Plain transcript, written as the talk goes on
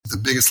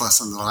biggest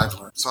lesson that I've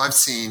learned. So I've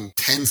seen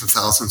tens of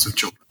thousands of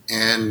children.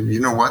 And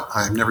you know what?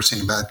 I've never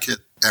seen a bad kid,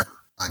 ever.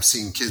 I've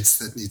seen kids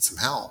that need some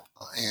help.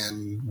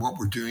 And what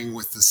we're doing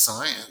with the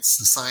science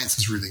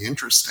is really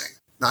interesting.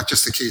 Not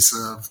just a case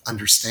of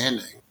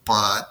understanding,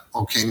 but,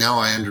 okay, now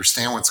I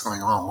understand what's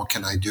going on. What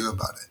can I do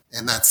about it?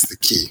 And that's the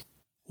key.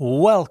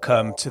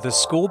 Welcome to the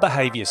School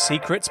Behaviour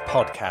Secrets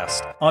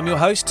podcast. I'm your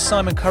host,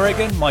 Simon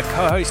Corrigan. My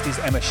co-host is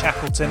Emma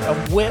Shackleton,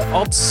 and we're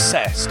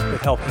obsessed with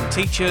helping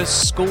teachers,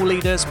 school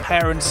leaders,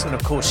 parents, and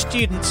of course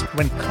students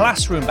when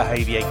classroom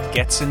behaviour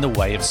gets in the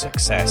way of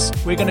success.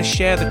 We're going to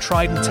share the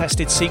tried and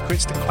tested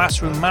secrets to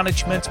classroom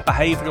management,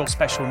 behavioural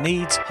special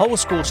needs, whole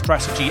school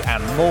strategy,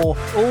 and more,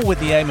 all with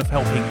the aim of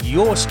helping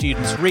your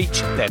students reach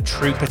their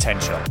true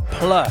potential.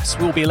 Plus,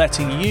 we'll be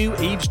letting you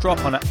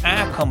eavesdrop on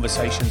our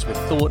conversations with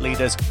thought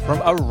leaders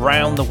from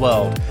around the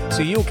world,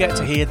 so you'll get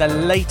to hear the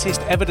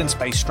latest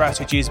evidence-based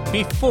strategies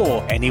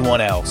before anyone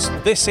else.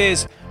 This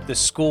is the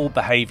School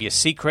Behaviour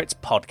Secrets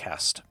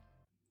podcast.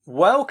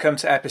 Welcome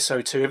to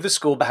episode 2 of the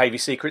School Behaviour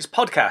Secrets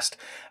podcast.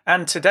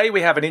 And today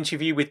we have an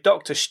interview with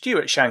Dr.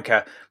 Stuart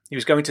Shanker,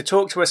 who's going to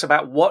talk to us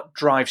about what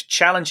drives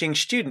challenging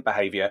student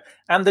behaviour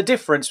and the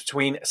difference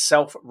between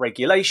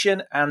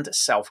self-regulation and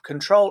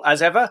self-control.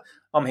 As ever,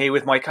 I'm here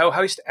with my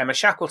co-host, Emma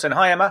Shackleton.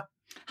 Hi, Emma.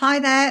 Hi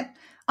there.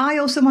 I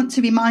also want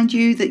to remind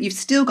you that you've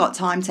still got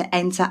time to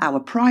enter our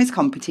prize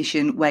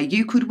competition where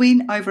you could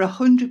win over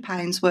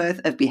 £100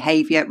 worth of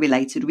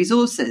behaviour-related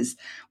resources.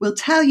 We'll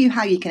tell you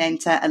how you can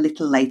enter a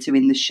little later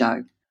in the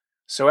show.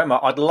 So Emma,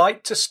 I'd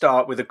like to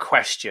start with a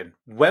question.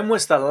 When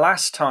was the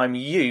last time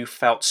you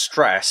felt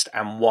stressed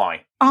and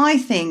why? I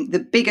think the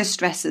biggest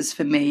stressors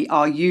for me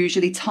are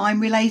usually time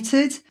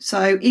related.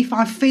 So if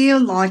I feel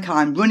like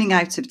I'm running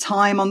out of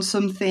time on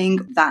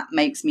something, that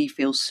makes me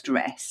feel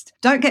stressed.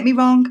 Don't get me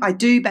wrong, I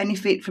do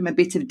benefit from a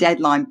bit of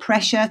deadline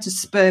pressure to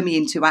spur me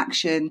into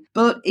action.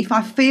 But if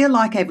I feel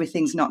like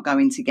everything's not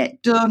going to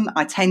get done,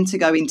 I tend to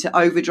go into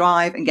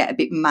overdrive and get a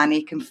bit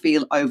manic and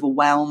feel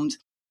overwhelmed.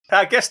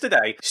 Our guest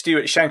today,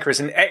 Stuart Shanker, is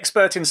an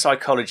expert in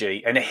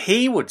psychology, and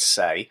he would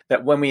say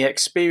that when we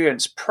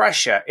experience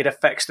pressure, it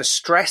affects the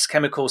stress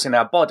chemicals in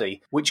our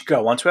body, which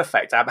go on to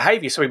affect our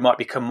behaviour, so we might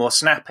become more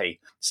snappy.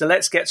 So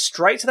let's get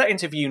straight to that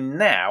interview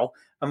now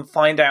and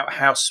find out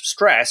how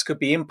stress could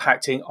be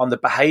impacting on the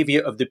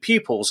behaviour of the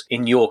pupils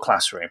in your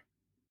classroom.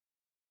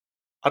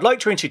 I'd like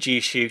to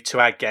introduce you to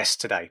our guest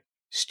today.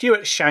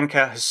 Stuart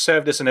Shanker has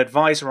served as an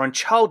advisor on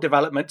child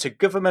development to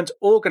government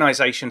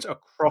organisations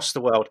across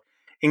the world,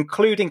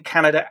 including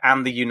Canada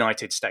and the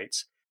United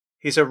States.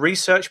 He's a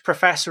research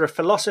professor of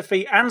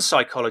philosophy and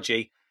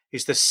psychology.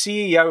 He's the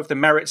CEO of the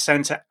Merit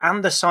Centre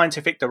and the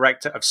scientific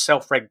director of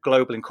Self-Reg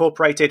Global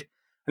Incorporated.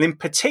 And in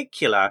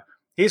particular,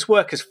 his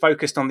work has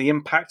focused on the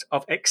impact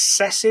of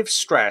excessive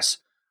stress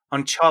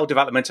on child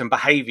development and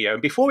behaviour.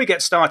 And before we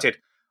get started,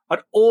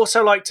 I'd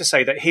also like to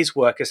say that his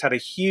work has had a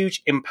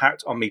huge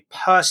impact on me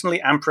personally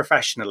and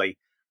professionally.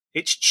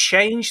 It's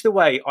changed the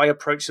way I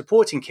approach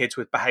supporting kids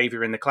with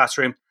behaviour in the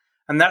classroom.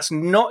 And that's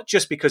not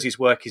just because his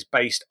work is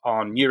based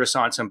on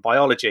neuroscience and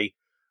biology,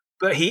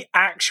 but he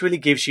actually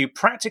gives you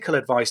practical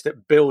advice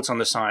that builds on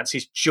the science.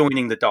 He's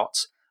joining the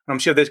dots. And I'm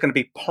sure there's going to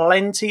be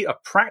plenty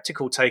of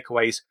practical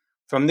takeaways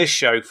from this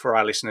show for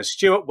our listeners.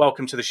 Stuart,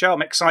 welcome to the show.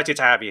 I'm excited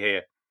to have you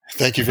here.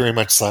 Thank you very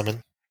much,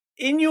 Simon.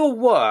 In your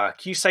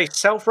work, you say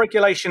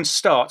self-regulation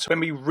starts when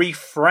we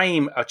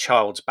reframe a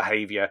child's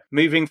behaviour,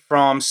 moving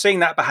from seeing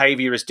that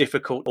behaviour as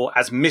difficult or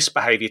as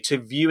misbehaviour to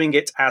viewing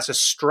it as a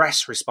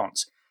stress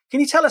response. Can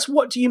you tell us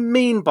what do you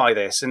mean by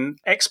this and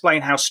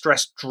explain how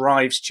stress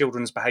drives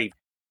children's behavior?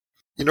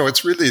 You know,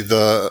 it's really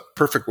the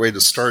perfect way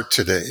to start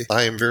today.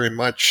 I am very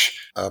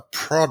much a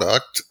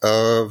product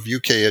of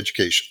UK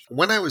education.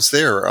 When I was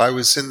there, I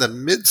was in the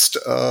midst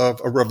of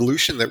a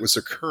revolution that was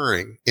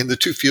occurring in the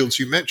two fields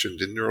you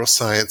mentioned, in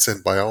neuroscience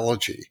and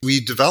biology.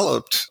 We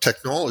developed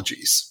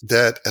technologies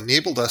that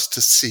enabled us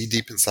to see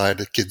deep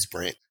inside a kid's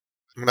brain.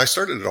 When I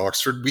started at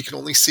Oxford, we could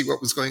only see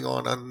what was going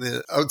on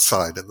the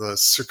outside and the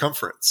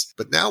circumference.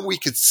 But now we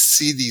could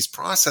see these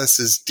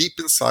processes deep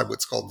inside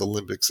what's called the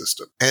limbic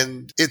system.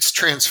 And it's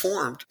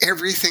transformed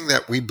everything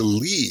that we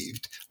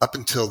believed up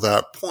until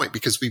that point,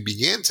 because we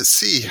began to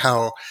see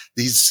how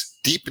these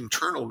deep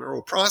internal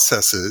neural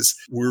processes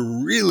were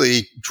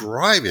really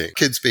driving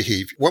kids'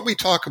 behavior. When we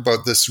talk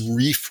about this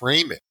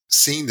reframing,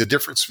 seeing the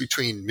difference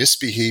between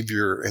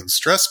misbehavior and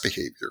stress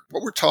behavior,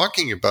 what we're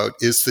talking about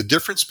is the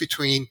difference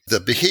between the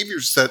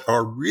behaviors that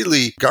are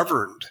really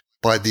governed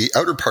by the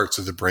outer parts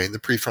of the brain, the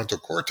prefrontal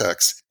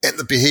cortex, and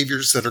the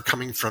behaviors that are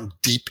coming from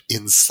deep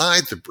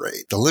inside the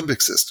brain, the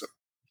limbic system.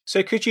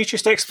 So could you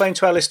just explain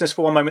to our listeners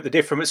for one moment the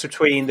difference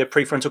between the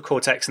prefrontal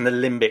cortex and the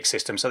limbic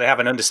system so they have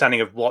an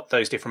understanding of what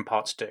those different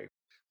parts do?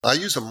 I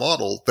use a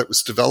model that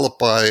was developed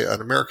by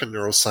an American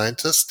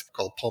neuroscientist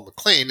called Paul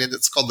MacLean, and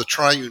it's called the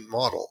triune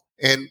model.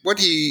 And what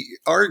he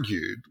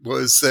argued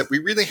was that we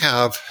really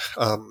have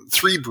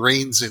three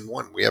brains in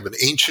one. We have an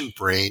ancient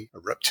brain, a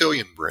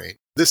reptilian brain,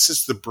 This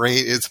is the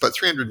brain. It's about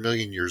 300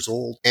 million years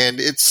old, and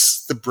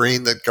it's the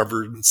brain that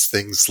governs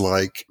things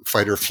like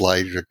fight or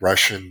flight,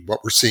 aggression,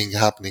 what we're seeing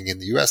happening in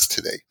the US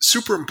today.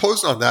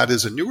 Superimposed on that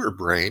is a newer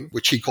brain,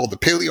 which he called the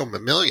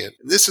Paleomammalian.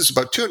 And this is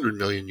about 200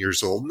 million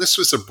years old, and this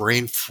was a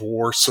brain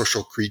for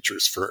social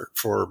creatures,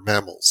 for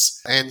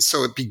mammals. And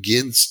so it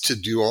begins to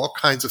do all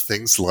kinds of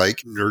things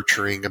like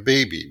nurturing a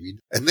baby.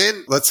 And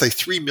then, let's say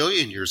 3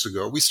 million years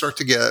ago, we start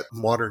to get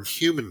modern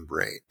human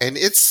brain. And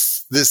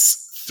it's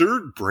this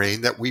third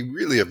brain that we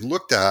really have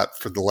looked at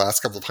for the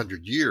last couple of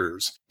hundred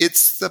years.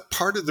 It's the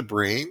part of the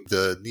brain,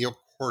 the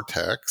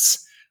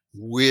neocortex,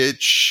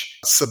 which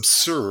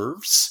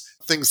subserves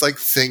things like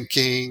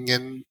thinking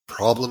and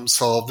problem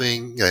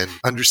solving and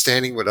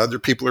understanding what other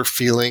people are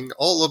feeling,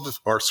 all of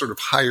our sort of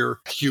higher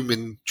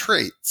human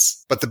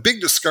traits. But the big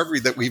discovery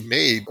that we've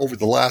made over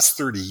the last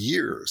 30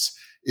 years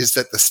is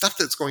that the stuff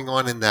that's going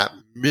on in that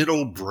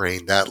middle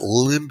brain, that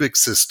limbic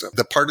system,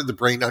 the part of the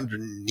brain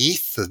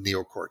underneath the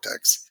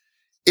neocortex,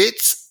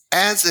 it's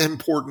as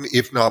important,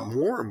 if not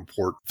more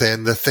important,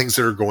 than the things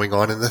that are going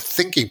on in the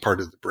thinking part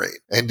of the brain.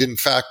 And in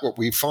fact, what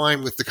we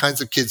find with the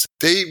kinds of kids,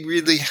 they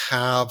really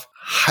have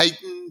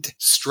heightened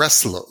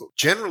stress load,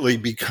 generally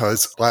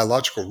because of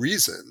biological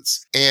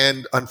reasons.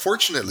 And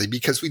unfortunately,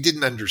 because we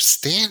didn't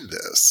understand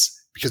this,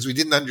 because we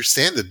didn't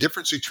understand the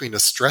difference between a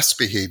stress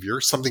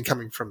behavior, something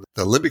coming from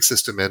the limbic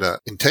system, and an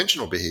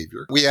intentional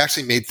behavior, we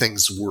actually made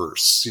things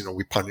worse.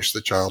 We punished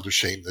the child or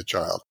shamed the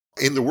child.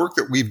 In the work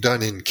that we've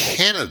done in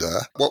Canada,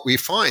 what we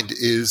find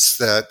is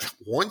that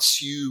once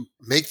you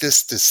make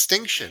this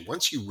distinction,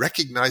 once you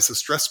recognize the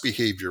stress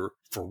behavior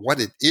for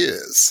what it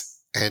is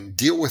and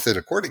deal with it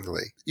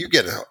accordingly, you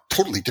get a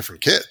totally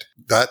different kid.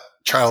 That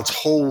child's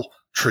whole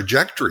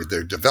trajectory,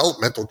 their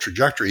developmental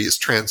trajectory, is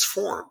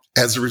transformed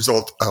as a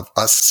result of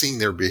us seeing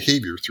their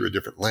behavior through a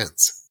different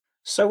lens.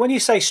 So when you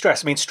say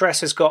stress, I mean,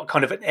 stress has got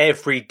kind of an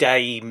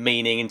everyday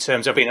meaning in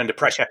terms of being under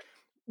pressure.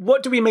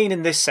 What do we mean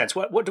in this sense?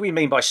 What do we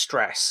mean by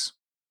stress?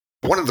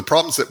 One of the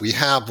problems that we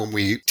have when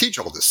we teach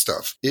all this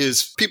stuff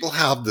is people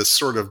have this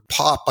sort of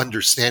pop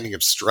understanding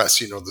of stress,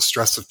 the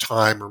stress of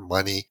time or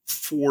money.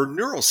 For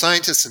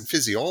neuroscientists and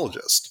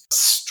physiologists,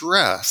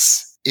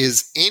 stress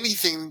is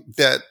anything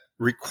that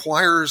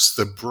requires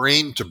the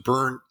brain to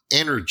burn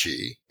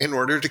energy in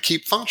order to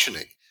keep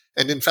functioning.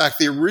 And in fact,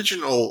 the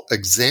original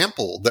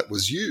example that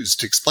was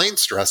used to explain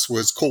stress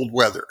was cold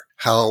weather.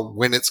 How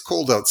when it's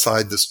cold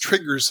outside, this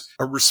triggers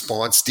a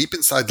response deep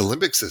inside the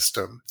limbic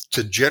system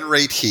to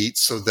generate heat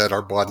so that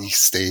our body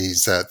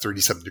stays at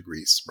 37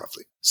 degrees,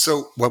 roughly.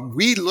 So when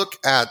we look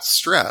at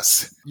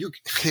stress,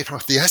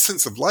 the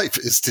essence of life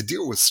is to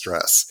deal with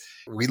stress.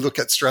 We look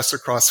at stress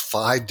across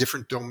 5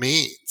 different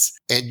domains.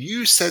 And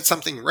you said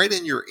something right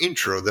in your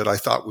intro that I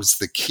thought was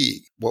the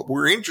key. What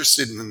we're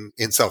interested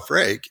in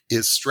self-reg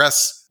is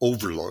stress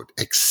overload,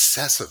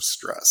 excessive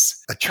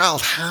stress. A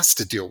child has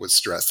to deal with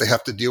stress. They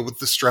have to deal with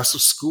the stress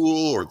of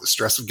school or the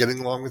stress of getting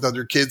along with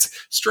other kids.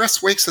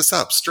 Stress wakes us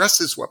up. Stress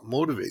is what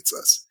motivates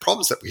us.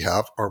 Problems that we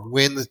have are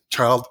when the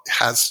child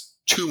has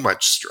too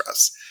much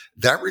stress.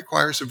 That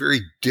requires a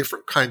very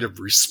different kind of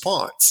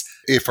response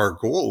if our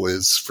goal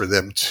is for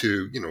them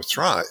to,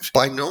 thrive.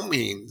 By no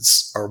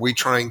means are we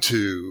trying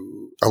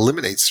to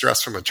eliminate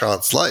stress from a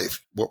child's life.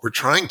 What we're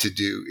trying to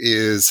do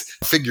is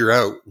figure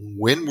out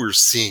when we're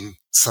seeing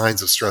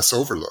signs of stress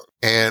overload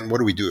and what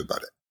do we do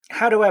about it.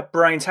 How do our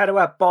brains, how do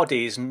our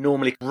bodies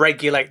normally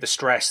regulate the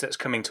stress that's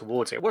coming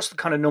towards it? What's the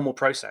kind of normal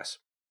process?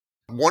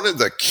 One of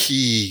the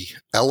key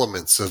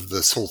elements of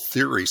this whole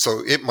theory,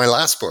 so in my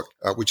last book,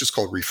 which is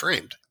called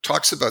Reframed,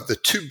 talks about the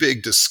 2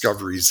 big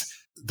discoveries,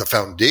 the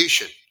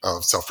foundation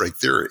of self-reg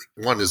theory.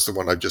 One is the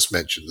one I just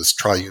mentioned, this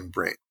triune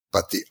brain.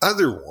 But the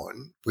other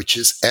one, which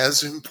is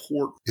as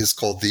important, is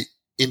called the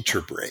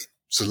interbrain.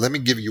 So let me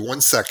give you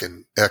 1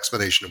 second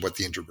explanation of what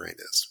the interbrain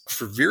is.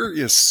 For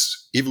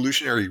various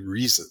evolutionary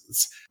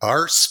reasons,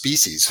 our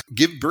species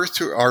give birth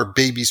to our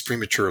babies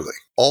prematurely.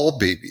 All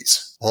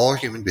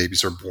human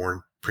babies are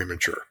born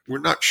premature. We're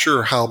not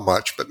sure how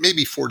much, but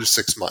maybe 4 to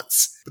 6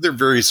 months. But there are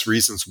various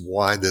reasons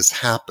why this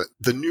happened.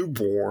 The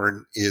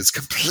newborn is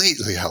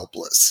completely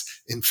helpless.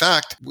 In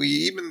fact, we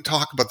even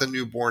talk about the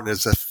newborn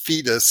as a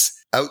fetus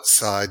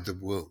outside the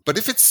womb. But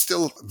if it's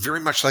still very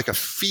much like a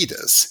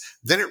fetus,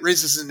 then it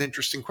raises an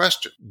interesting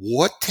question.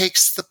 What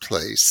takes the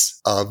place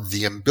of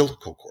the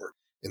umbilical cord?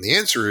 And the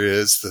answer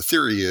is, the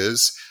theory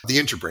is, the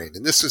interbrain.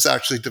 And this was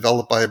actually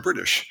developed by a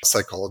British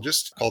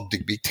psychologist called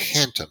Digby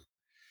Tantum.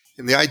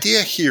 And the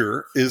idea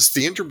here is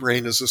the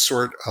interbrain is a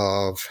sort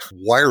of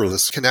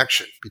wireless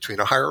connection between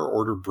a higher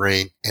order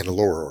brain and a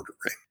lower order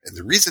brain. And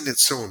the reason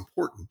it's so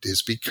important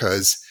is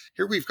because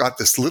here we've got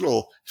this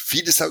little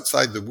fetus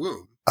outside the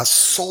womb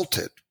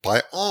assaulted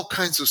by all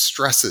kinds of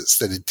stresses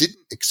that it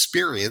didn't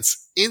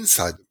experience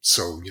inside them.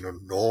 So,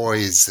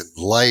 noise and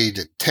light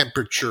and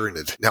temperature,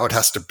 and now it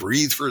has to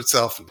breathe for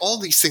itself and all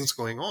these things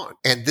going on.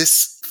 And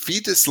this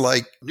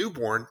fetus-like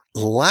newborn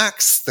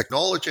lacks the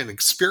knowledge and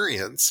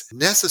experience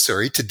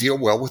necessary to deal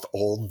well with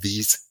all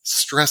these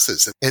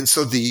stresses. And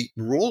so the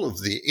role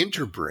of the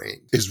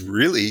interbrain is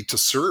really to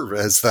serve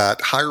as that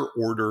higher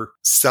order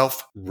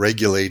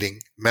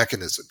self-regulating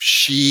mechanism.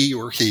 She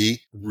or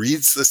he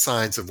reads the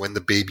signs of when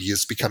the baby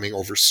is becoming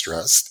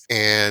overstressed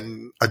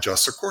and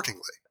adjusts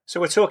accordingly. So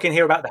we're talking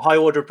here about the high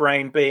order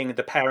brain being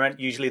the parent,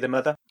 usually the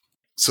mother?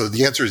 So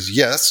the answer is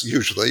yes,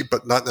 usually,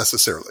 but not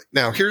necessarily.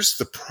 Now, here's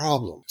the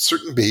problem.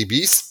 Certain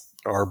babies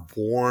are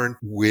born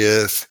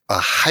with a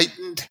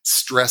heightened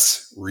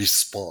stress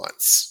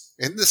response.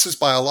 And this is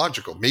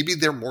biological. Maybe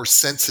they're more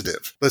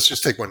sensitive. Let's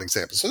just take one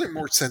example. So they're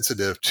more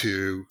sensitive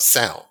to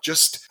sound.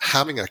 Just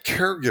having a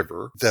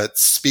caregiver that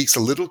speaks a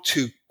little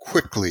too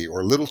quickly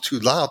or a little too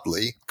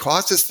loudly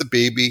causes the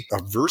baby an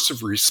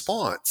aversive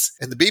response,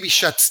 and the baby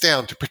shuts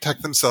down to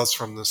protect themselves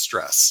from the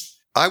stress.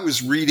 I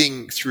was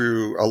reading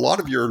through a lot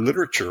of your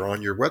literature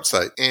on your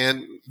website,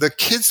 and the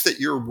kids that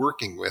you're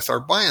working with are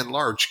by and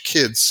large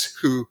kids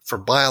who, for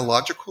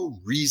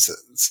biological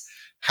reasons,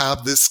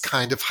 have this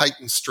kind of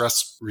heightened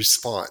stress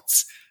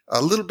response,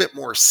 a little bit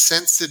more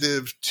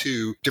sensitive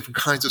to different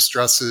kinds of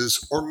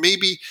stresses, or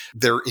maybe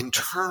their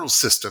internal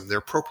system, their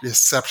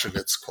proprioception,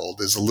 it's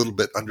called, is a little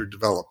bit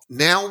underdeveloped.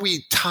 Now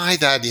we tie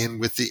that in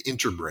with the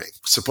interbrain.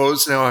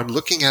 Suppose now I'm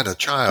looking at a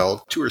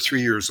child, 2 or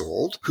 3 years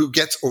old, who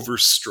gets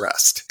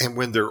overstressed. And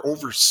when they're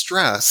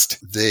overstressed,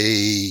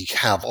 they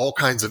have all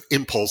kinds of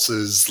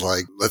impulses,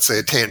 like, let's say,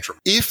 a tantrum.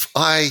 If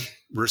I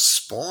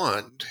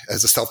respond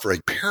as a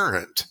self-reg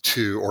parent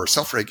or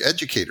self-reg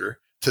educator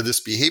to this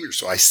behavior,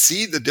 so I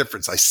see the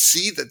difference, I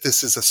see that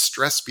this is a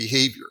stress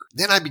behavior,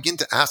 then I begin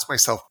to ask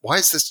myself, why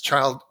is this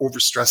child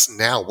overstressed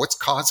now? What's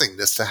causing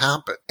this to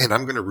happen? And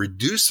I'm going to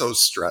reduce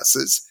those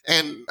stresses.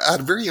 And at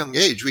a very young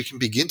age, we can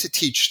begin to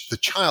teach the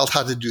child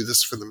how to do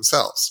this for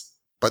themselves.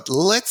 But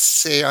let's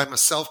say I'm a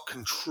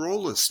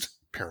self-controlist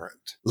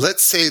parent.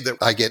 Let's say that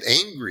I get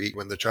angry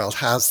when the child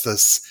has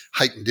this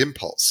heightened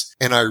impulse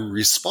and I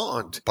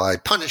respond by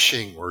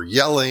punishing or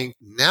yelling.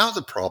 Now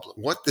the problem,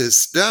 what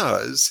this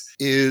does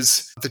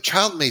is the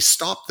child may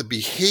stop the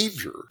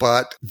behavior,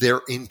 but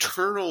their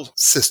internal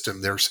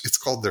system, it's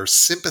called their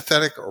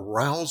sympathetic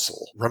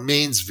arousal,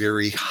 remains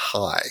very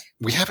high.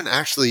 We haven't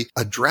actually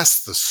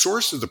addressed the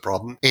source of the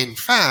problem. In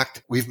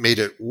fact, we've made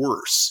it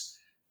worse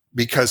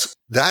because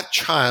that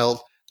child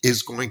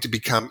is going to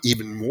become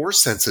even more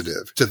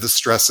sensitive to the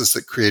stresses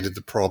that created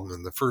the problem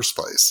in the first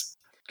place.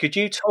 Could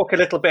you talk a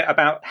little bit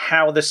about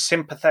how the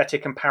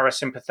sympathetic and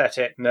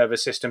parasympathetic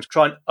nervous systems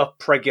try and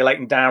upregulate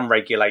and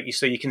downregulate you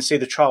so you can see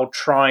the child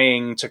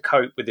trying to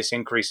cope with this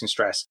increase in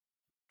stress?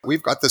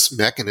 We've got this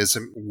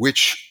mechanism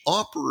which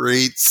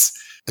operates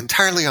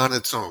entirely on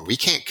its own. We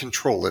can't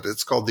control it.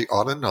 It's called the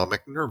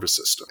autonomic nervous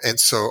system. And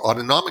so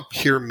autonomic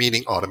here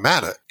meaning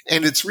automatic.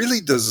 And it's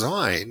really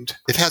designed,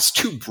 it has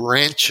 2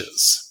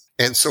 branches.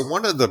 And so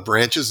one of the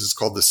branches is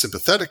called the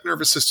sympathetic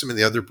nervous system, and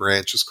the other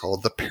branch is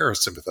called the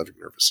parasympathetic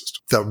nervous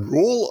system. The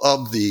role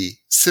of the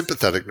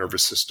sympathetic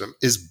nervous system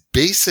is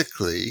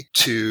basically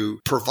to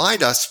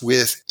provide us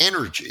with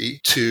energy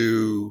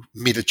to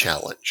meet a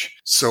challenge.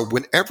 So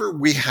whenever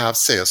we have,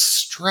 say, a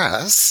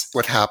stress,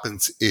 what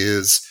happens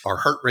is our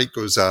heart rate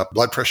goes up,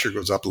 blood pressure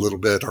goes up a little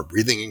bit, our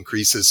breathing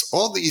increases.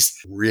 All these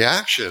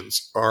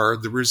reactions are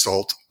the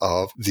result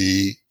of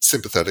the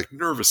sympathetic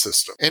nervous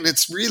system. And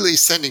it's really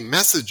sending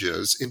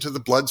messages into the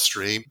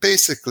bloodstream.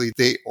 Basically,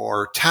 they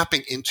are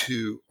tapping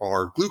into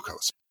our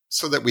glucose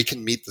so that we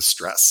can meet the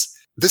stress.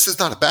 This is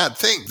not a bad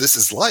thing. This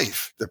is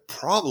life. The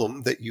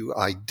problem that you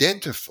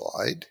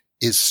identified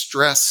is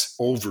stress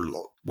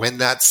overload, when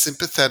that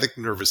sympathetic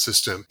nervous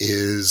system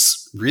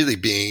is really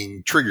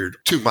being triggered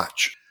too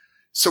much.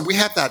 So we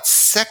have that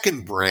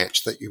second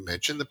branch that you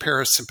mentioned, the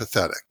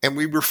parasympathetic, and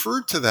we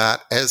referred to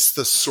that as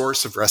the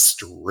source of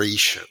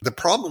restoration. The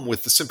problem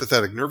with the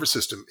sympathetic nervous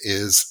system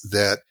is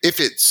that if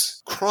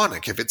it's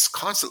chronic, if it's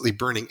constantly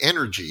burning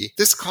energy,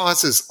 this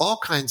causes all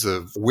kinds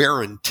of wear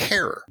and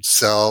tear,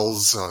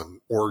 cells,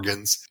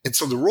 organs. And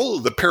so the role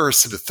of the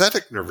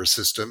parasympathetic nervous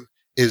system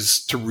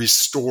is to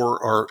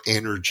restore our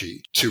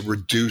energy, to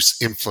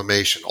reduce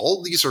inflammation.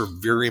 All these are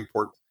very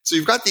important. So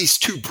you've got these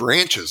 2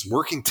 branches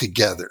working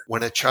together.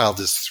 When a child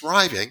is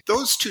thriving,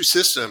 those 2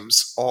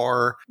 systems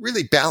are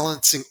really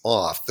balancing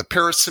off. The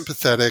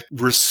parasympathetic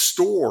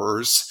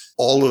restores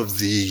all of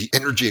the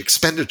energy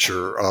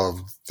expenditure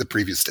of the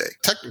previous day.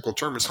 Technical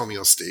term is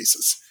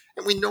homeostasis.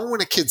 And we know when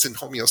a kid's in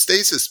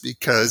homeostasis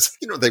because,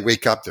 they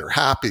wake up, they're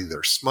happy,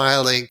 they're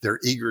smiling,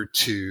 they're eager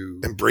to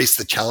embrace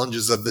the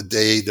challenges of the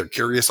day, they're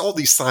curious, all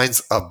these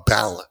signs of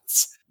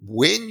balance.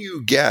 When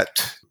you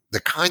get the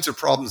kinds of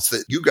problems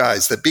that you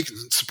guys, that Beacon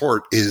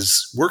Support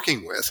is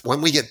working with, when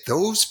we get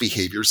those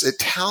behaviors, it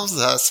tells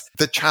us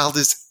the child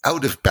is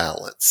out of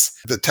balance.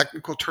 The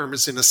technical term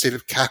is in a state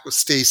of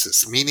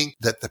kakostasis, meaning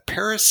that the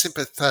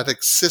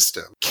parasympathetic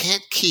system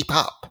can't keep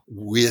up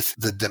with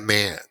the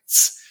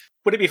demands.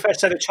 Would it be fair to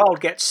say the child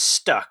gets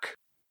stuck?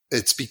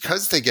 It's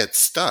because they get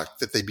stuck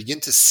that they begin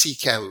to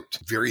seek out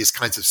various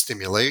kinds of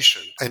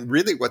stimulation. And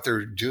really what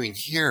they're doing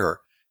here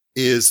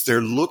is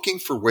they're looking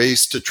for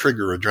ways to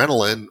trigger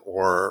adrenaline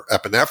or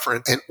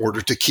epinephrine in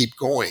order to keep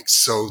going.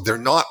 So they're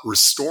not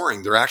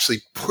restoring, they're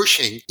actually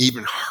pushing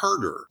even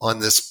harder on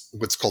this,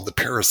 what's called the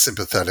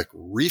parasympathetic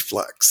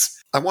reflex.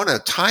 I want to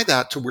tie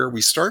that to where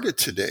we started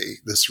today,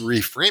 this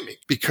reframing,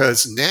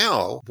 because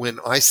now when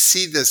I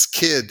see this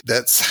kid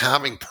that's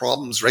having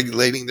problems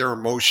regulating their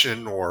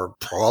emotion or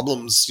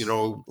problems,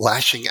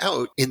 lashing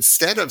out,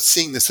 instead of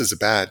seeing this as a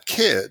bad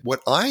kid,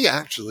 what I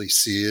actually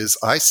see is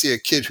I see a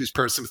kid whose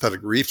parasympathetic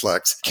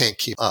reflex can't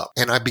keep up.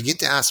 And I begin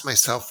to ask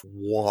myself,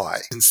 why?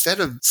 Instead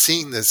of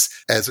seeing this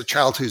as a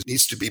child who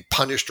needs to be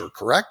punished or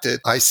corrected,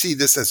 I see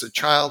this as a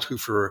child who,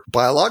 for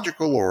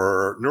biological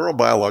or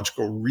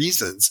neurobiological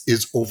reasons,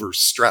 is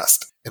overstressed.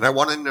 And I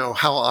want to know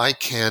how I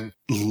can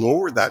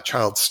lower that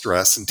child's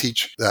stress and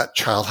teach that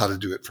child how to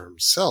do it for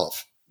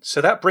himself.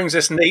 So that brings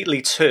us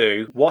neatly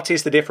to what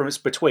is the difference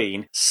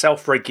between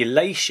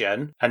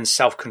self-regulation and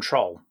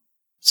self-control?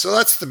 So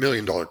that's the $1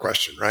 million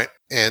question, right?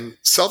 And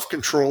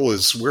self-control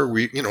is where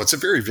it's a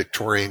very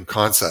Victorian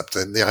concept.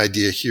 And the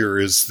idea here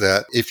is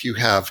that if you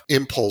have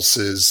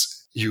impulses,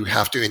 you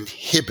have to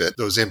inhibit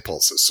those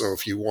impulses. So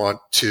if you want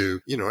to,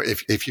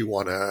 if you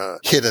want to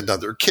hit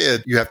another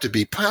kid, you have to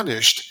be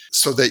punished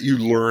so that you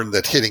learn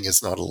that hitting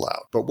is not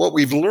allowed. But what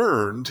we've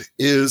learned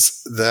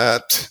is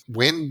that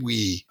when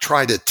we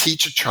try to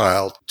teach a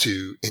child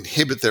to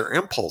inhibit their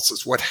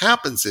impulses, what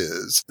happens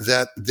is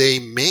that they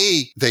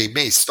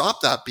may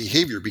stop that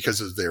behavior because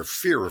of their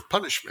fear of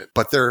punishment,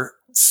 but their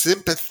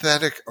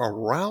sympathetic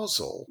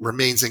arousal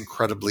remains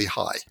incredibly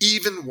high,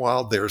 even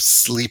while they're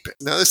sleeping.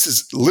 Now, this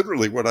is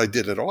literally what I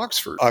did at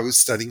Oxford. I was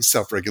studying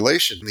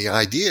self-regulation. The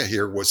idea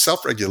here was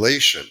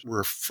self-regulation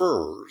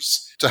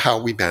refers to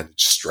how we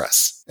manage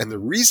stress. And the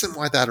reason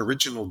why that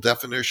original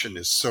definition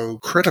is so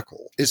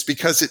critical is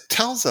because it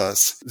tells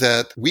us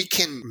that we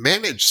can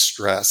manage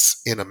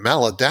stress in a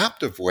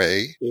maladaptive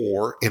way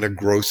or in a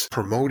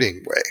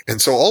growth-promoting way.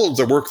 And so all of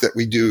the work that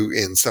we do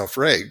in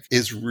self-reg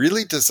is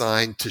really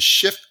designed to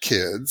shift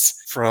kids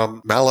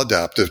from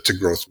maladaptive to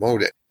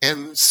growth-moting.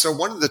 And so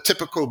one of the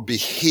typical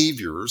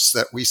behaviors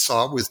that we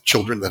saw with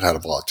children that had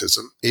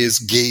autism is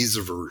gaze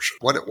aversion.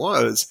 What it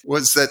was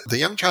that the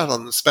young child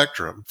on the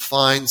spectrum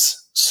finds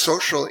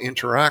social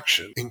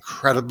interaction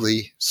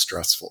incredibly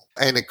stressful.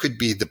 And it could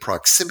be the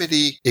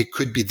proximity, it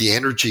could be the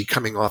energy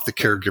coming off the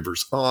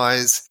caregiver's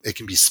eyes, it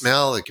can be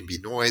smell, it can be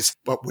noise,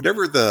 but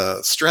whatever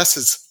the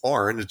stresses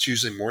are, and it's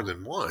usually more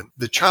than one,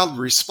 the child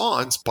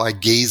responds by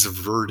gaze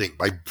averting,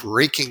 by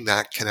breaking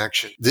that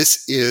connection.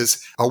 This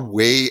is a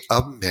way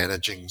of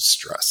managing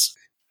stress.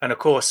 And of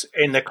course,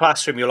 in the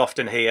classroom, you'll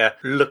often hear,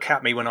 "Look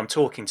at me when I'm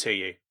talking to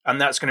you." And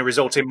that's going to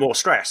result in more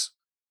stress.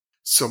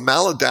 So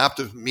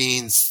maladaptive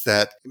means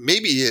that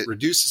maybe it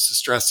reduces the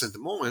stress in the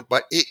moment,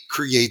 but it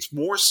creates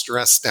more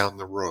stress down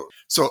the road.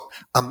 So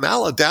a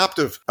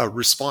maladaptive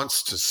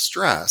response to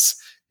stress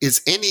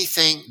is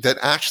anything that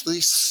actually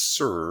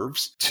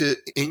serves to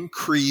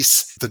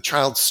increase the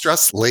child's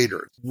stress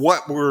later.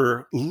 What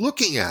we're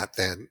looking at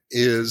then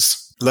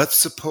is, let's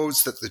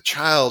suppose that the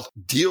child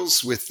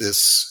deals with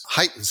this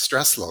heightened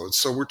stress load.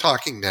 So we're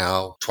talking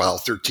now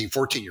 12, 13,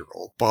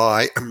 14-year-old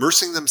by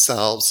immersing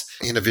themselves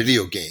in a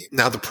video game.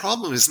 Now, the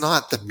problem is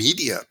not the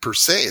media per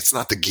se. It's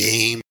not the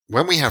game.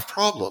 When we have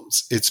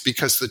problems, it's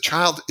because the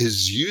child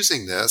is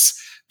using this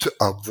to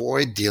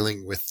avoid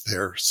dealing with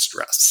their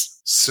stress.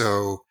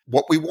 So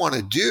what we want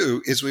to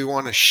do is we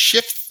want to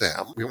shift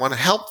them. We want to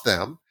help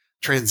them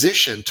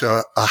transition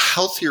to a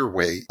healthier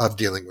way of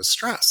dealing with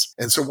stress.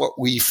 And so what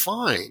we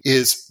find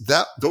is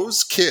that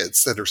those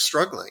kids that are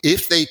struggling,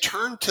 if they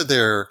turn to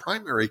their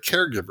primary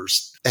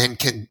caregivers and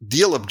can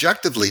deal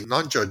objectively,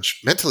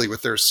 non-judgmentally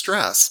with their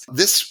stress,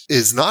 this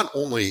is not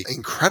only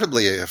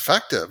incredibly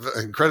effective,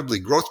 incredibly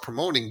growth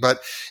promoting, but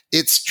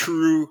it's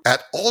true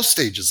at all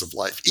stages of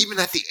life, even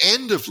at the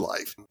end of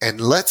life. And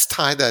let's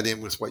tie that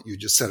in with what you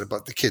just said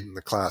about the kid in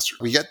the classroom.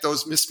 We get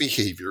those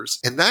misbehaviors,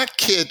 and that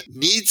kid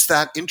needs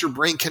that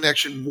interbrain connection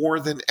more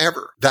than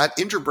ever. That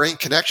interbrain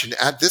connection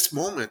at this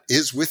moment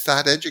is with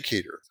that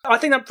educator. I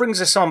think that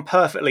brings us on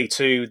perfectly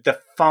to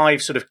the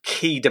 5 sort of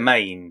key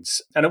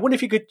domains. And I wonder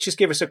if you could just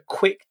give us a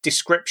quick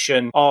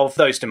description of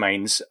those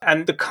domains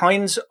and the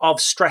kinds of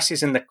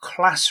stresses in the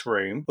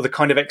classroom or the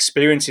kind of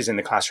experiences in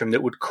the classroom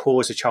that would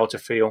cause a child to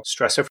feel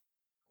stress.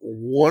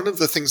 One of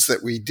the things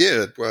that we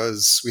did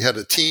was we had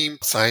a team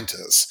of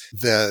scientists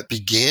that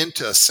began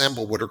to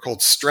assemble what are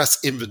called stress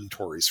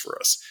inventories for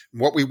us. And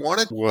what we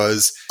wanted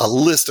was a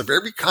list of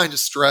every kind of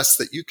stress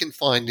that you can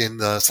find in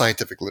the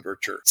scientific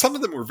literature. Some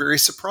of them were very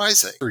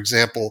surprising. For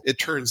example, it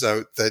turns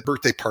out that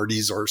birthday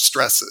parties are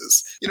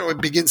stresses.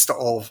 It begins to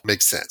all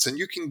make sense. And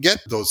you can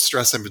get those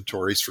stress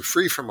inventories for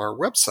free from our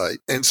website.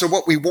 And so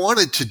what we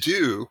wanted to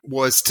do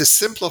was to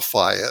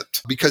simplify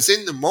it, because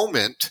in the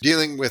moment,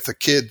 dealing with a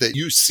kid that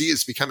you see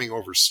as becoming becoming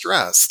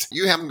overstressed,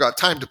 you haven't got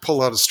time to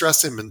pull out a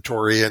stress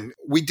inventory. And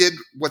we did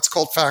what's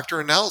called factor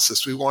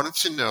analysis. We wanted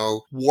to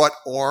know what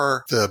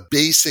are the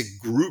basic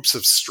groups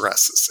of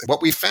stresses. And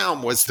what we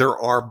found was there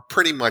are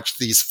pretty much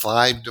these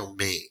 5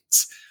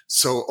 domains.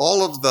 So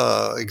all of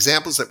the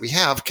examples that we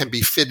have can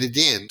be fitted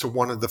into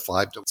one of the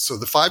 5 domains. So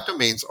the 5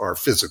 domains are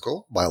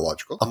physical,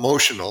 biological,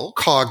 emotional,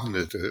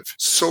 cognitive,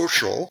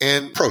 social,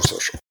 and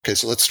prosocial. Okay,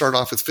 so let's start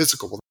off with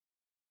physical.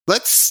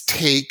 Let's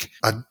take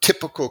a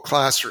typical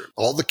classroom.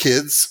 All the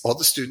kids, all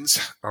the students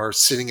are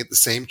sitting at the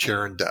same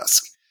chair and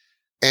desk.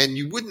 And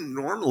you wouldn't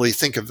normally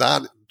think of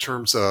that in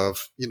terms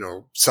of,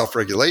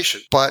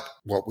 self-regulation. But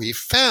what we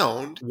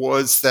found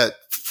was that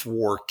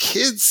for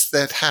kids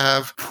that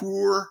have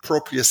poor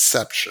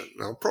proprioception,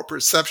 now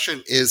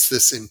proprioception is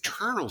this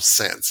internal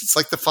sense. It's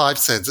like the 5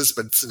 senses,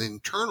 but it's an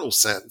internal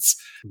sense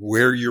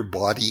where your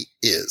body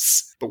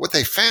is. But what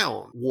they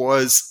found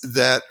was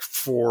that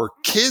for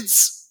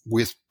kids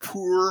with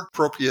poor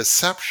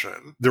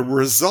proprioception, the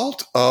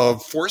result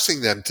of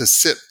forcing them to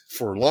sit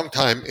for a long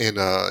time in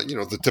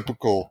the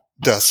typical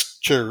desk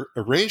chair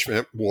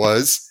arrangement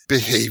was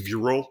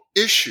behavioral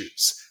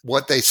issues.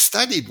 What they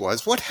studied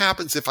was what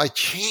happens if I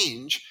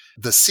change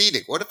the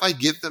seating? What if I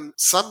give them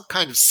some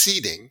kind of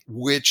seating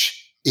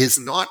which is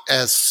not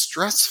as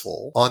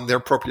stressful on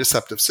their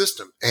proprioceptive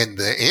system? And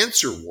the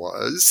answer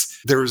was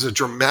there is a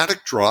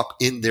dramatic drop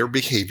in their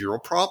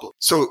behavioral problem.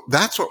 So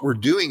that's what we're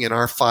doing in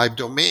our 5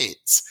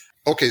 domains.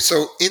 Okay,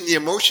 so in the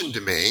emotion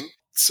domain,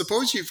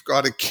 suppose you've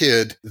got a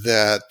kid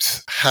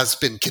that has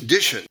been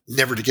conditioned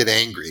never to get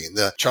angry, and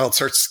the child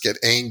starts to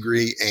get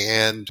angry,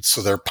 and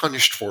so they're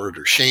punished for it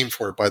or shamed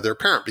for it by their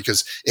parent,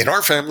 because in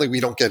our family, we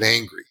don't get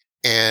angry.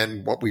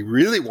 And what we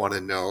really want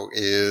to know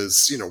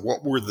is,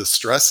 what were the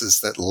stresses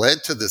that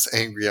led to this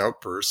angry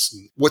outburst?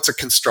 And what's a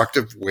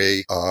constructive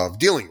way of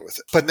dealing with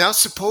it? But now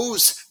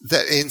suppose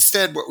that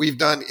instead what we've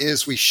done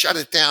is we shut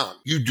it down.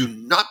 You do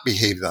not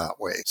behave that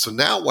way. So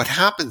now what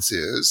happens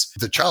is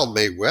the child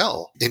may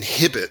well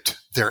inhibit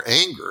their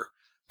anger.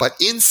 But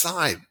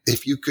inside,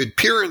 if you could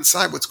peer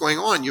inside what's going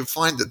on, you'll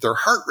find that their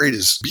heart rate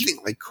is beating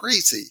like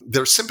crazy.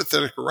 Their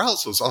sympathetic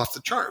arousal is off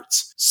the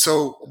charts.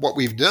 So what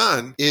we've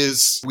done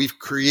is we've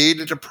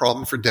created a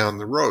problem for down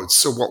the road.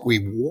 So what we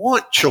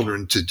want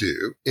children to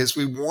do is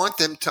we want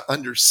them to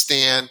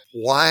understand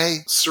why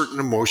certain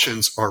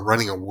emotions are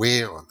running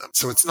away on them.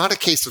 So it's not a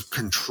case of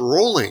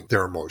controlling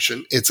their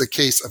emotion. It's a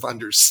case of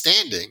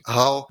understanding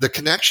how the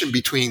connection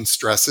between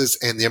stresses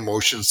and the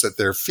emotions that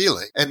they're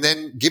feeling, and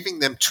then giving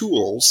them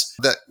tools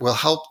that will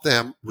help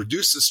them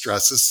reduce the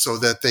stresses so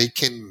that they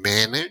can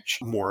manage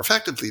more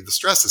effectively the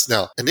stresses.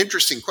 Now, an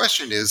interesting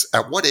question is,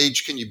 at what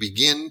age can you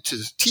begin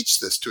to teach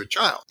this to a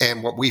child?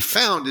 And what we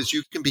found is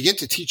you can begin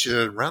to teach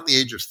it around the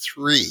age of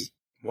 3.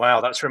 Wow,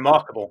 that's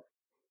remarkable.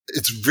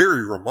 It's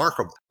very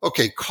remarkable.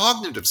 Okay,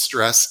 cognitive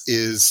stress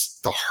is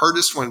the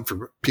hardest one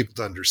for people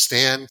to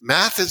understand.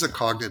 Math is a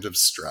cognitive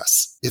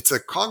stress. It's a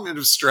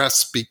cognitive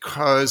stress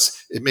because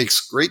it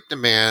makes great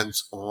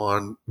demands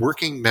on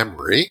working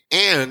memory.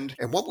 And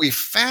what we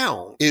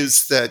found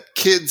is that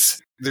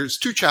kids, there's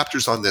 2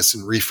 chapters on this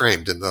in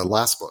Reframed in the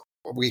last book.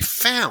 What we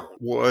found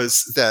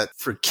was that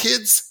for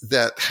kids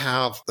that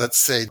have, let's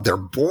say, they're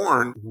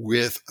born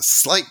with a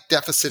slight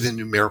deficit in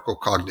numerical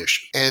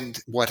cognition. And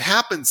what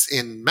happens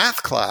in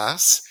math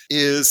class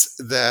is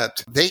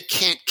that they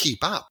can't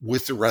keep up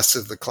with the rest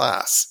of the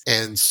class.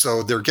 And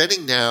so they're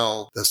getting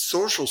now the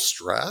social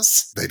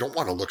stress. They don't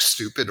want to look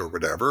stupid or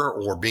whatever,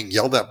 or being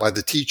yelled at by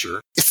the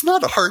teacher. It's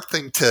not a hard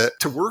thing to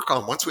work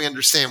on once we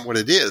understand what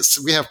it is.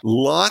 So we have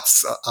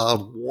lots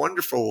of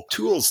wonderful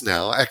tools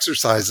now,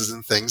 exercises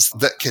and things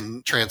that can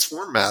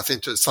transform math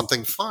into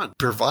something fun,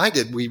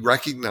 provided we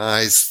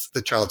recognize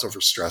the child's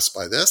overstressed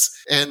by this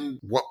and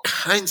what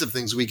kinds of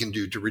things we can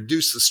do to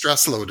reduce the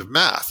stress load of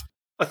math.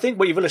 I think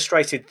what you've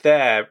illustrated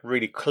there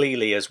really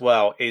clearly as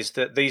well is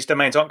that these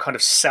domains aren't kind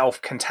of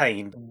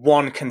self-contained.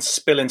 One can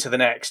spill into the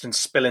next and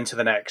spill into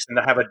the next, and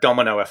they have a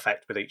domino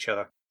effect with each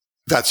other.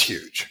 That's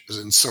huge.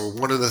 And so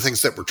one of the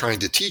things that we're trying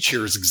to teach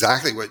here is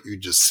exactly what you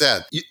just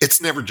said. It's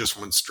never just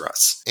one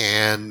stress.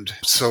 And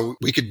so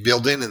we could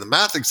build in the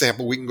math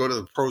example, we can go to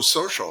the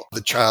prosocial,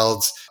 the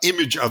child's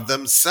image of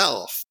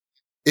themselves.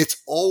 It's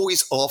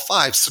always all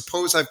 5.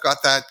 Suppose I've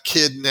got that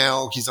kid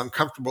now, he's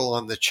uncomfortable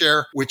on the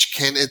chair, which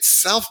can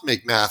itself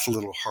make math a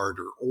little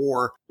harder.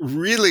 Or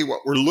really what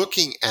we're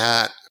looking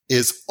at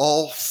is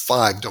all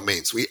 5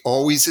 domains. We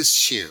always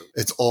assume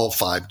it's all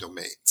 5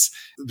 domains.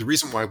 The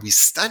reason why we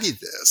study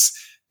this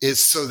is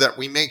so that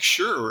we make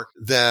sure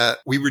that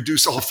we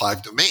reduce all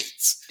 5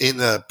 domains. In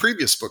the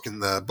previous book, in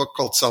the book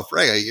called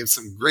Self-Reg, I give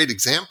some great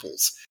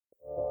examples.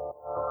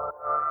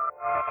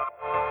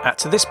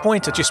 To this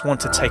point, I just want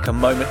to take a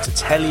moment to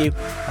tell you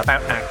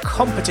about our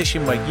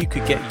competition where you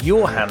could get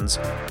your hands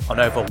on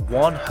over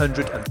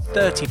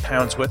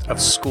 £130 worth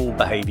of school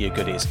behaviour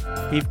goodies.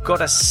 We've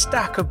got a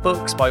stack of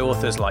books by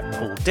authors like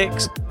Paul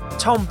Dix,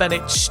 Tom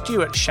Bennett,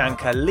 Stuart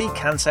Shanker, Lee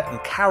Cantor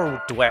and Carol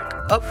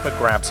Dweck up for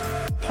grabs,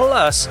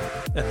 plus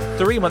a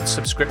 3-month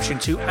subscription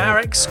to our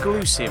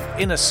exclusive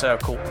Inner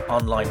Circle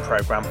online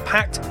program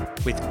packed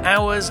with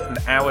hours and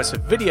hours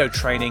of video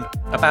training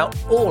about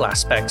all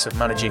aspects of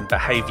managing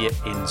behaviour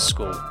in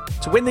school.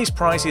 To win these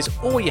prizes,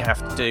 all you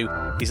have to do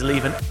is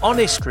leave an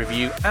honest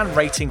review and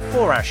rating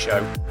for our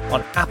show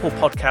on Apple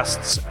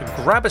Podcasts,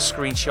 grab a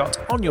screenshot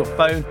on your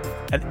phone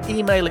and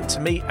email it to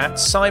me at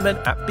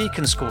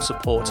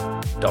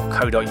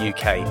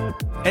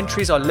simon@beaconschoolsupport.co.uk.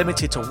 Entries are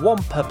limited to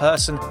 1 per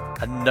person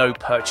and no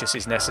purchase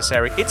is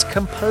necessary. It's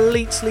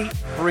completely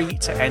free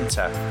to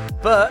enter,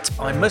 but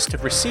I must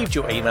have received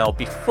your email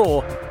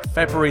before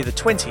February the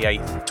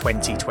 28th,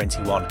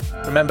 2021.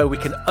 Remember, we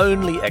can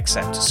only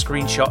accept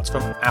screenshots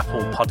from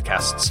Apple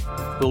Podcasts.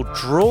 We'll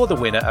draw the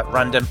winner at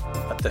random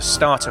at the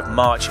start of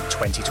March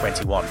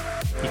 2021.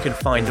 You can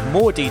find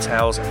more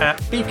details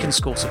at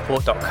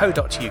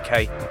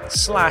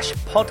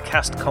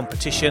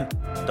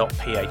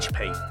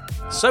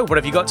beaconschoolsupport.co.uk/podcastcompetition.php. So what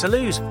have you got to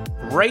lose?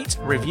 Rate,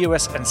 review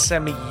us and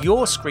send me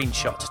your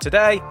screenshot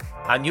today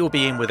and you'll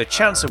be in with a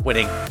chance of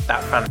winning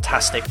that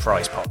fantastic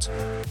prize pot.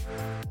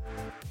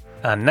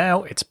 And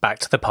now it's back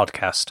to the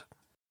podcast.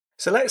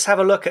 So let's have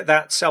a look at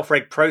that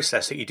self-reg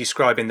process that you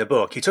describe in the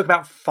book. You talk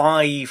about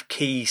 5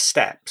 key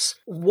steps.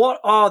 What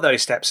are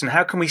those steps and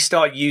how can we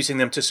start using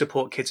them to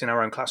support kids in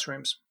our own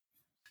classrooms?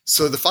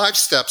 So the 5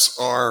 steps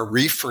are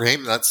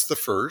reframe, that's the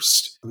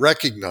first.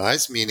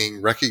 Recognize,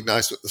 meaning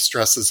recognize what the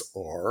stresses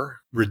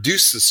are.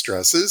 Reduce the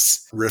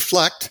stresses.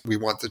 Reflect. We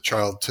want the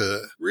child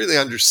to really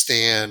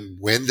understand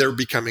when they're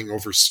becoming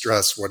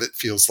overstressed, what it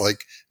feels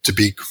like to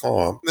be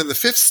calm. And then the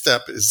 5th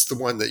step is the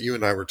one that you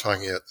and I were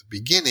talking at the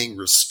beginning,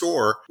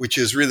 restore, which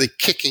is really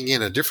kicking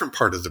in a different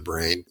part of the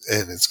brain.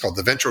 And it's called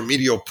the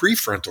ventromedial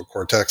prefrontal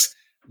cortex,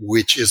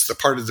 which is the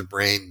part of the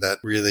brain that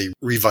really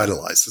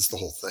revitalizes the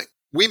whole thing.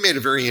 We made a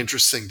very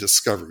interesting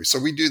discovery. So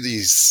we do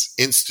these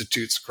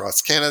institutes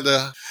across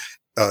Canada.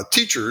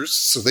 Teachers,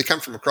 so they come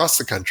from across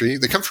the country,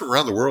 they come from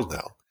around the world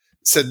now,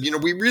 said,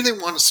 we really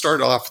want to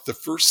start off the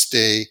first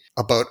day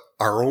about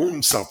our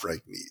own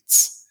self-reg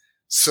needs.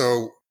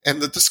 So, and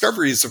the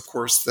discovery is, of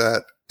course,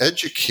 that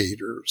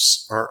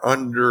educators are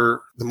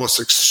under the most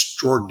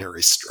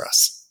extraordinary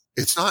stress.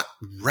 It's not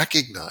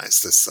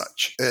recognized as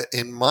such.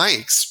 In my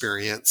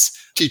experience,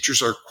 teachers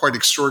are quite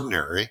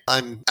extraordinary.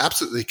 I'm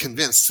absolutely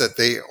convinced that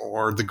they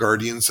are the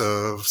guardians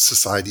of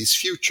society's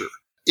future.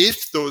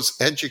 If those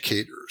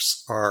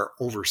educators are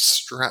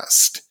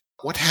overstressed,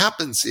 what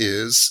happens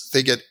is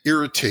they get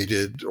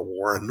irritated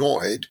or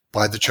annoyed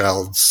by the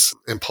child's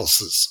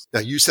impulses. Now,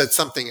 you said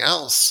something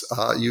else.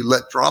 You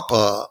let drop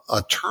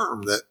a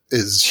term that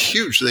is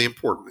hugely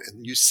important.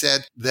 And you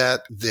said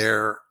that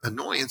their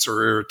annoyance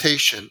or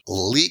irritation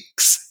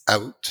leaks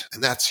out.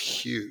 And that's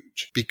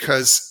huge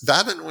because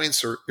that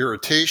annoyance or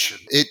irritation,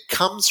 it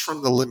comes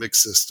from the limbic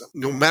system.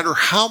 No matter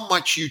how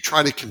much you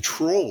try to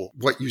control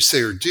what you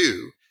say or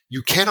do,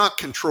 you cannot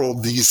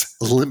control these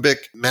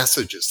limbic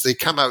messages. They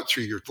come out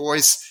through your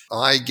voice,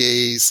 eye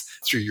gaze,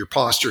 through your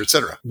posture,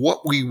 etc.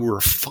 What we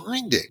were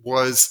finding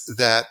was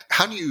that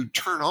how do you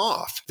turn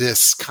off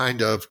this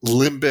kind of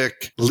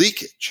limbic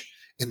leakage?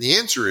 And the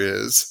answer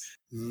is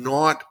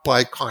not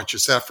by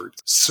conscious effort.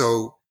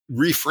 So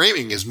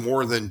reframing is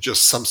more than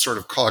just some sort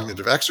of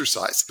cognitive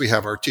exercise. We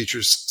have our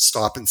teachers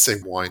stop and say,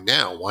 why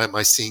now? Why am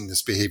I seeing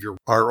this behavior?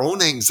 Our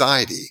own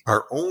anxiety,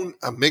 our own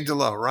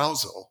amygdala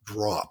arousal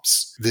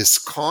drops. This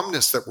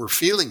calmness that we're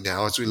feeling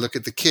now as we look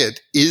at the kid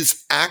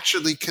is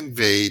actually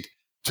conveyed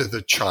to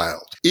the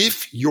child.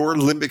 If your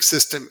limbic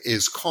system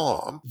is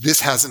calm, this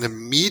has an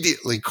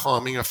immediately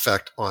calming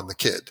effect on the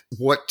kid.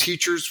 What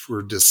teachers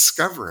were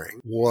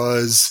discovering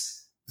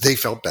was they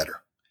felt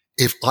better.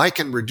 If I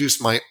can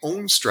reduce my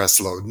own stress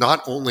load,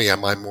 not only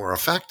am I more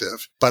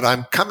effective, but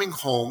I'm coming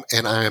home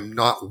and I am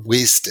not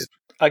wasted.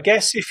 I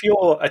guess if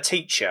you're a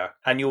teacher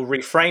and you're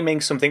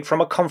reframing something from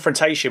a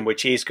confrontation,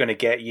 which is going to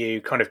get you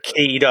kind of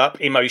keyed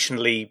up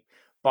emotionally,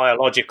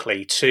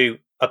 biologically, to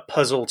a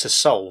puzzle to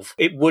solve,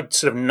 it would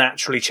sort of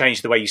naturally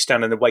change the way you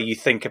stand and the way you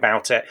think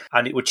about it.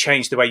 And it would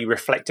change the way you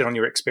reflected on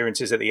your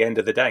experiences at the end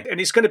of the day. And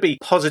it's going to be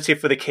positive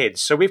for the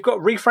kids. So we've got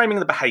reframing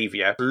the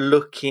behavior,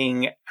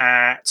 looking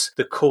at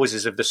the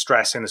causes of the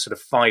stress in the sort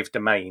of 5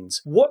 domains.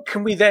 What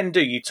can we then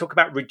do? You talk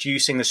about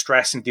reducing the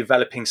stress and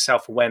developing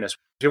self-awareness.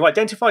 We've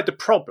identified the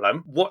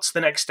problem. What's the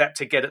next step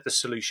to get at the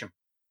solution?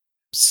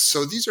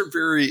 So these are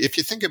if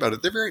you think about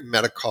it, they're very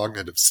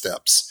metacognitive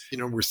steps.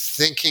 We're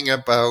thinking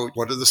about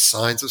what are the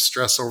signs of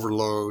stress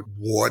overload?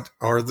 What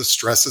are the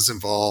stresses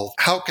involved?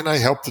 How can I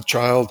help the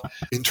child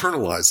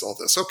internalize all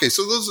this? Okay,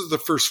 so those are the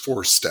first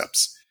 4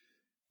 steps.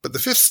 But the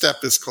 5th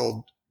step is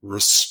called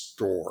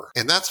restore.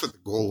 And that's what the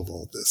goal of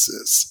all this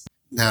is.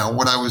 Now,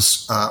 what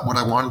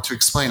I wanted to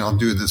explain, I'll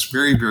do this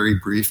very, very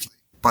briefly.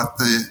 But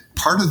the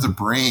part of the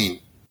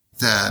brain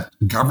that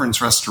governs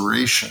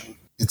restoration,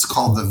 it's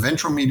called the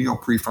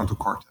ventromedial prefrontal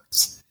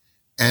cortex.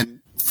 And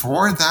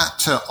for that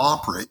to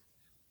operate,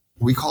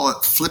 we call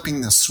it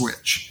flipping the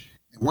switch.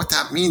 And what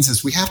that means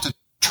is we have to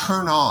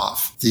turn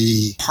off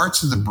the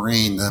parts of the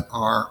brain that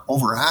are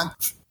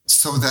overactive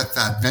so that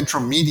that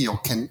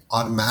ventromedial can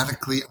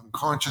automatically,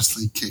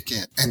 unconsciously kick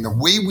in. And the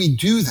way we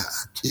do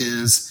that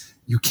is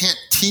you can't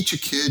teach a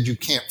kid, you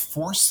can't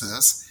force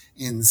this.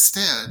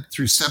 Instead,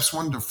 through steps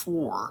 1 to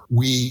 4,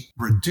 we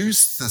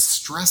reduce the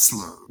stress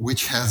load,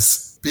 which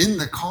has been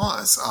the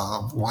cause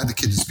of why the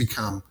kid has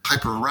become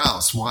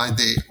hyper-aroused, why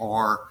they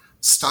are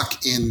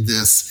stuck in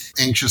this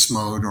anxious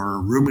mode or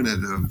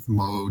ruminative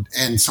mode.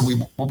 And so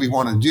what we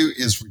want to do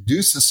is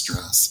reduce the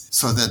stress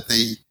so that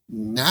they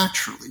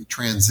naturally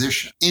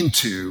transition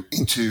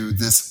into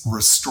this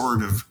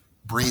restorative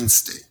brain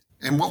state.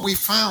 And what we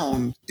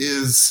found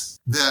is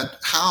that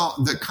how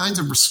the kinds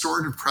of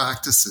restorative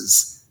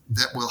practices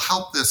that will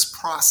help this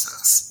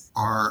process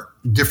are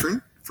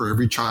different for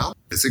every child.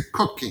 Is it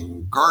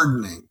cooking,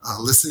 gardening,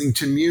 listening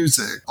to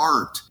music,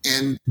 art?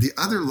 And the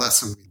other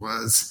lesson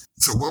was,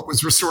 so what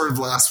was restorative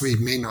last week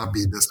may not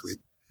be this week.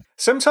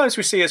 Sometimes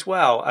we see as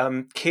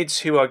well kids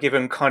who are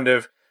given kind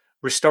of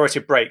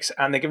restorative breaks,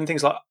 and they're given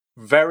things like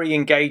very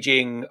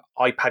engaging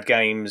iPad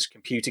games,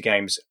 computer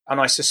games.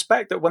 And I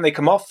suspect that when they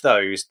come off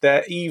those,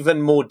 they're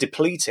even more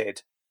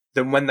depleted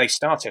than when they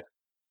started.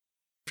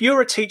 If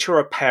you're a teacher or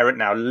a parent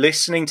now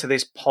listening to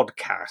this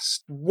podcast,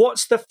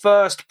 what's the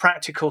first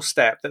practical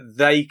step that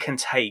they can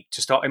take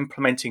to start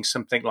implementing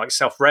something like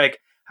self-reg?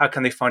 How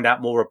can they find out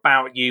more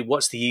about you?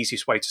 What's the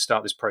easiest way to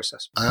start this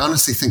process? I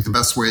honestly think the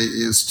best way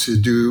is to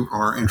do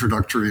our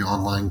introductory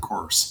online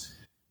course.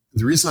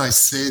 The reason I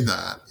say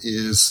that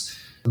is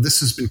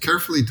this has been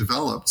carefully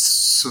developed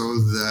so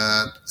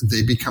that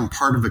they become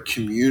part of a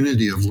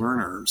community of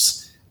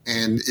learners.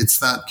 And it's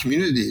that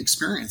community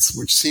experience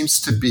which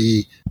seems to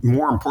be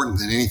more important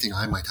than anything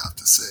I might have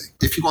to say.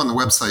 If you go on the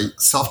website,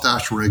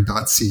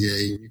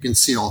 self-reg.ca, you can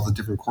see all the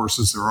different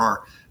courses there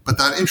are. But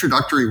that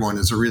introductory one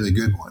is a really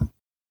good one.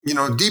 You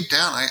know, deep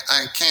down,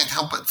 I can't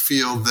help but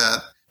feel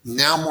that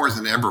now more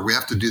than ever, we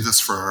have to do this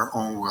for our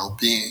own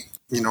well-being.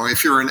 You know,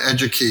 if you're an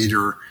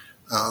educator,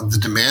 the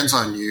demands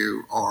on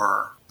you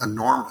are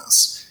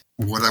enormous.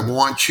 What I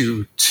want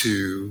you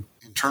to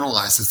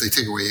internalize, if they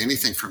take away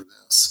anything from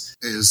this,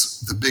 is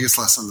the biggest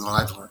lesson that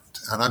I've learned.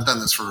 And I've done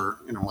this for,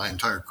 my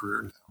entire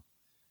career now.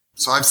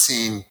 So I've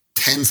seen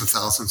tens of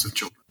thousands of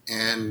children.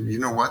 And you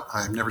know what?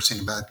 I've never seen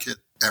a bad kid,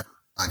 ever.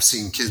 I've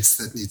seen kids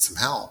that need some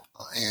help.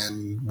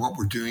 And what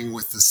we're doing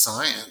with the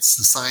science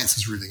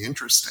is really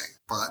interesting.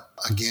 But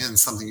again,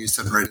 something you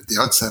said right at the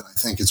outset, I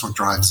think is what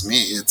drives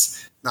me.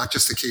 It's not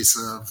just a case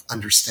of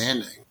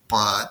understanding,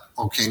 but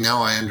okay,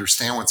 now I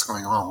understand what's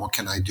going on. What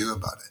can I do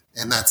about it?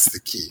 And that's the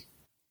key.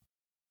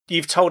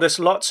 You've told us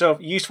lots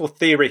of useful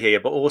theory here,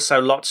 but also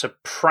lots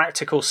of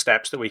practical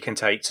steps that we can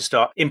take to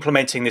start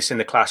implementing this in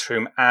the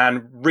classroom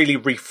and really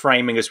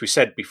reframing, as we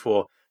said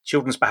before,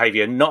 children's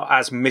behaviour not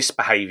as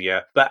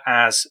misbehaviour, but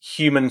as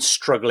humans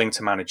struggling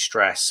to manage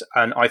stress.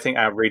 And I think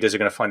our readers are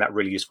going to find that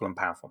really useful and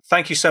powerful.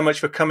 Thank you so much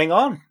for coming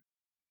on.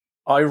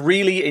 I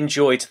really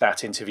enjoyed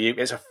that interview.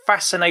 It's a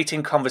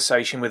fascinating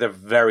conversation with a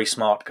very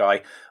smart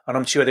guy, and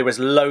I'm sure there was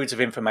loads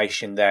of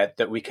information there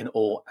that we can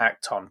all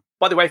act on.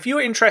 By the way, if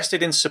you're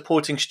interested in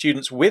supporting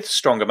students with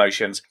strong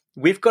emotions,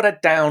 we've got a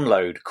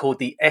download called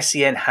the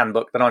SEN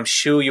Handbook that I'm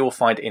sure you'll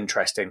find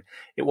interesting.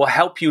 It will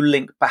help you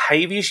link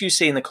behaviours you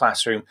see in the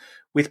classroom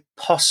with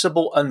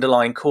possible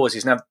underlying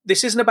causes. Now,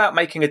 this isn't about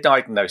making a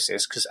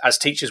diagnosis, because as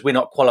teachers, we're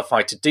not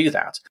qualified to do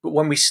that. But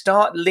when we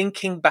start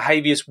linking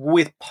behaviours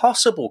with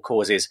possible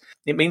causes,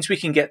 it means we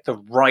can get the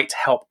right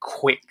help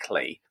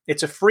quickly.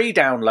 It's a free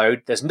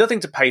download. There's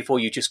nothing to pay for.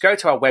 You just go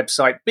to our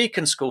website,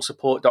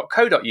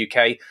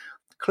 beaconschoolsupport.co.uk,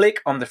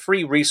 click on the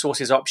free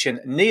resources option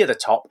near the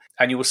top,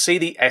 and you will see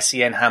the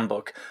SEN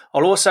Handbook.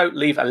 I'll also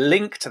leave a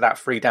link to that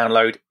free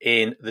download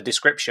in the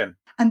description.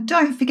 And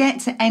don't forget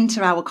to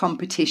enter our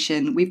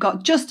competition. We've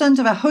got just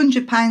under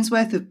 £100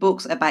 worth of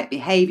books about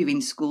behaviour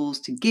in schools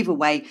to give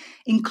away,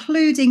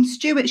 including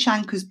Stuart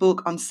Shanker's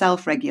book on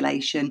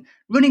self-regulation,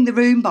 Running the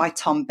Room by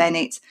Tom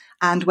Bennett,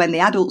 and When the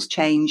Adults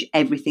Change,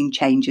 Everything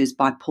Changes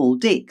by Paul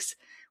Dix.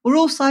 We're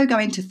also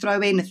going to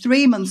throw in a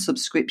 3-month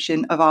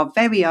subscription of our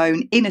very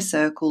own Inner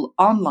Circle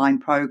online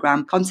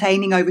programme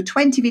containing over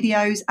 20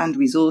 videos and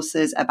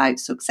resources about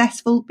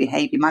successful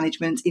behaviour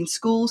management in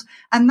schools,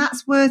 and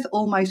that's worth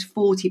almost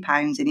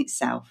 £40 in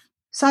itself.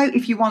 So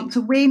if you want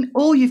to win,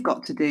 all you've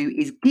got to do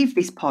is give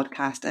this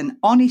podcast an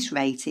honest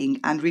rating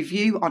and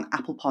review on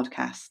Apple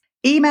Podcasts.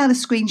 Email a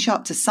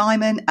screenshot to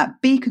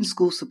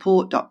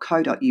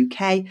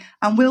simon@beaconschoolsupport.co.uk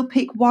and we'll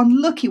pick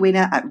one lucky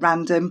winner at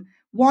random.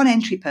 1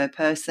 entry per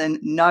person,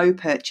 no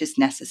purchase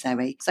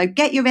necessary. So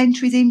get your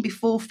entries in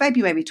before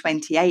February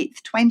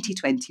 28th,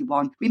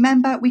 2021.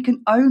 Remember, we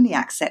can only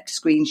accept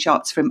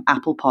screenshots from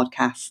Apple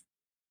Podcasts.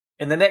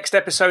 In the next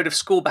episode of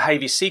School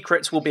Behaviour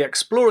Secrets, we'll be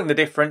exploring the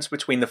difference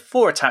between the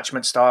 4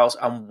 attachment styles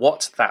and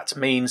what that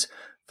means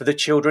for the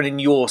children in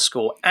your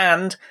school,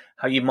 and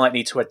how you might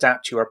need to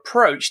adapt your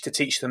approach to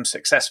teach them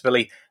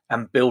successfully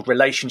and build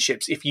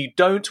relationships. If you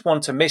don't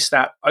want to miss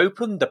that,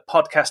 open the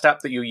podcast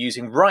app that you're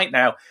using right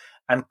now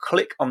and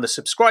click on the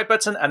subscribe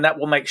button, and that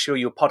will make sure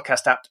your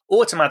podcast app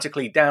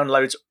automatically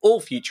downloads all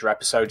future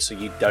episodes so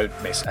you don't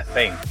miss a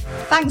thing.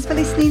 Thanks for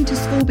listening to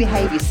School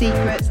Behaviour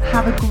Secrets.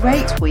 Have a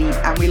great week,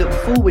 and we look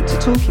forward to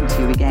talking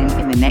to you again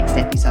in the next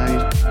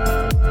episode.